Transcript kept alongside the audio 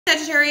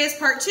Sagittarius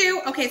part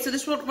 2. Okay, so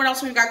this is what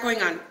else we've got going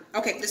on.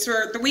 Okay, this is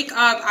for the week of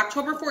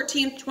October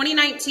 14th,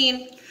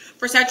 2019.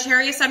 For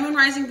Sagittarius, Sun, Moon,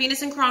 Rising,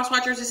 Venus, and Cross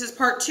Watchers, this is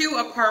part 2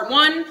 of part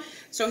 1.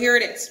 So here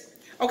it is.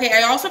 Okay,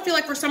 I also feel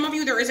like for some of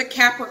you, there is a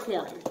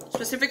Capricorn.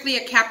 Specifically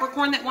a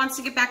Capricorn that wants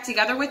to get back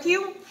together with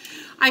you.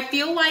 I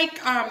feel like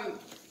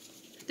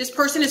this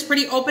person is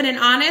pretty open and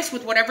honest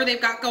with whatever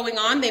they've got going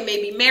on. They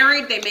may be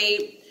married. They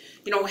may,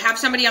 you know, have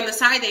somebody on the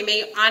side. They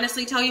may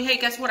honestly tell you, hey,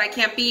 guess what? I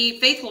can't be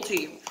faithful to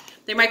you.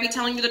 They might be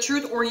telling you the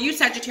truth, or you,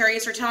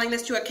 Sagittarius, are telling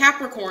this to a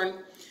Capricorn.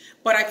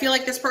 But I feel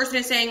like this person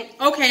is saying,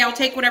 okay, I'll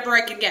take whatever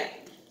I can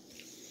get.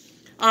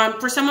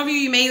 For some of you,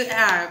 you may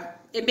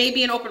it may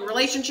be an open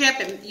relationship,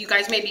 and you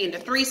guys may be into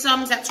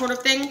threesomes, that sort of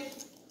thing.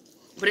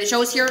 But it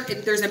shows here,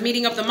 there's a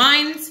meeting of the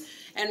minds,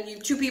 and you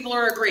two people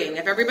are agreeing.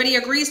 If everybody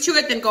agrees to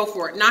it, then go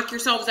for it. Knock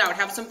yourselves out.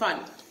 Have some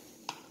fun.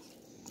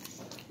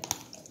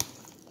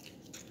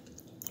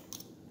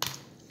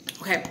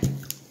 Okay.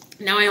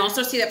 Now I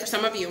also see that for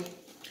some of you,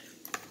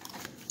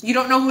 you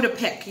don't know who to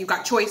pick. You've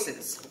got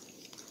choices.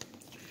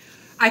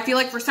 I feel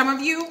like for some of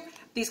you,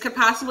 these could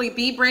possibly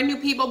be brand new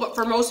people, but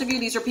for most of you,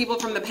 these are people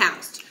from the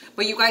past.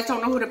 But you guys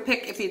don't know who to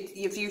pick,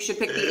 if you should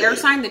pick the air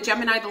sign, the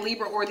Gemini, the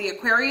Libra, or the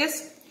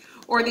Aquarius,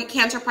 or the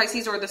Cancer,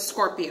 Pisces, or the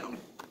Scorpio.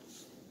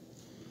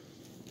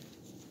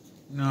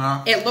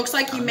 No. It looks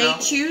like you may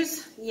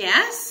choose.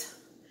 Yes.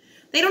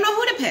 They don't know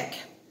who to pick.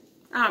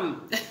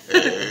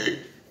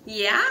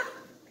 Yeah.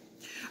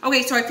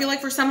 Okay, so I feel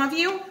like for some of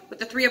you, with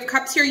the Three of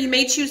Cups here, you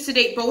may choose to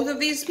date both of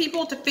these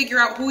people to figure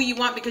out who you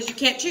want because you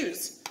can't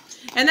choose.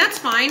 And that's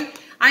fine.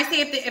 I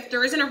say if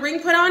there isn't a ring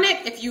put on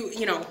it, if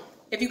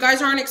you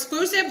guys aren't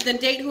exclusive, then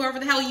date whoever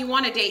the hell you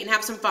want to date and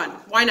have some fun.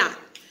 Why not?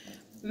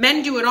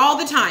 Men do it all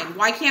the time.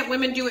 Why can't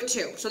women do it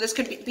too? So this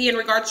could be in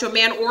regards to a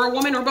man or a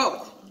woman or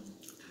both.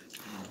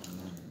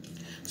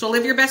 So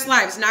live your best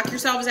lives. Knock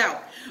yourselves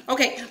out.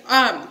 Okay,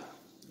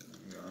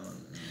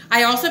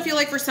 I also feel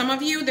like for some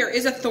of you, there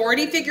is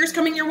authority figures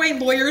coming your way,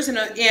 lawyers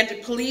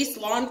and police,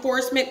 law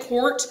enforcement,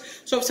 court.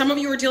 So if some of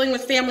you are dealing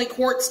with family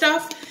court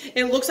stuff,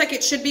 it looks like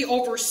it should be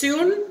over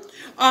soon.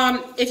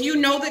 If you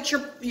know that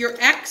your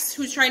ex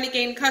who's trying to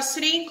gain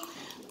custody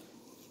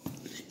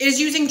is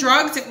using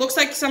drugs, it looks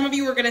like some of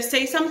you are going to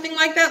say something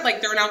like that,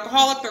 like they're an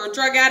alcoholic, they're a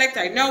drug addict,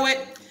 I know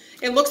it.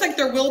 It looks like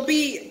there will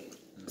be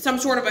some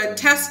sort of a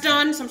test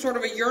done, some sort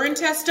of a urine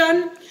test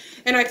done,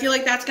 and I feel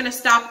like that's going to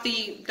stop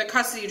the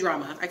custody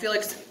drama. I feel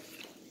like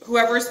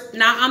whoever's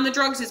not on the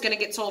drugs is going to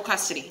get sole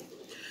custody.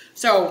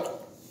 So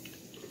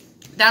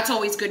that's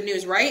always good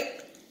news, right?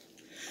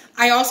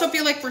 I also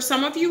feel like for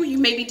some of you, you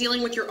may be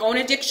dealing with your own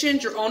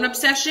addictions, your own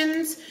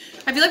obsessions.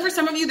 I feel like for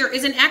some of you, there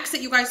is an ex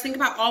that you guys think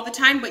about all the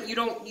time, but you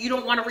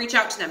don't want to reach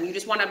out to them. You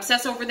just want to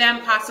obsess over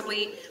them,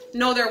 possibly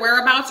know their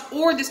whereabouts,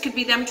 or this could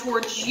be them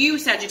towards you,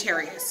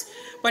 Sagittarius.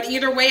 But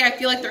either way, I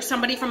feel like there's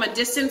somebody from a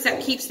distance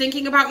that keeps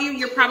thinking about you.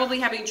 You're probably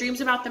having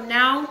dreams about them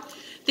now,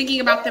 thinking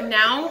about them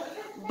now,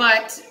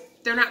 but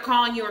they're not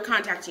calling you or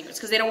contacting you. It's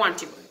because they don't want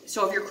to.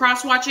 So if you're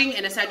cross-watching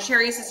and a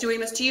Sagittarius is doing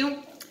this to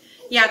you,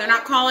 yeah, they're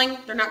not calling.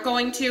 They're not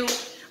going to.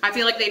 I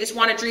feel like they just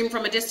want to dream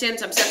from a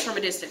distance, obsess from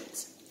a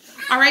distance.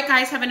 All right,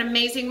 guys, have an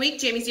amazing week.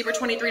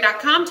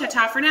 JamieZebra23.com.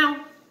 Ta-ta for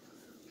now.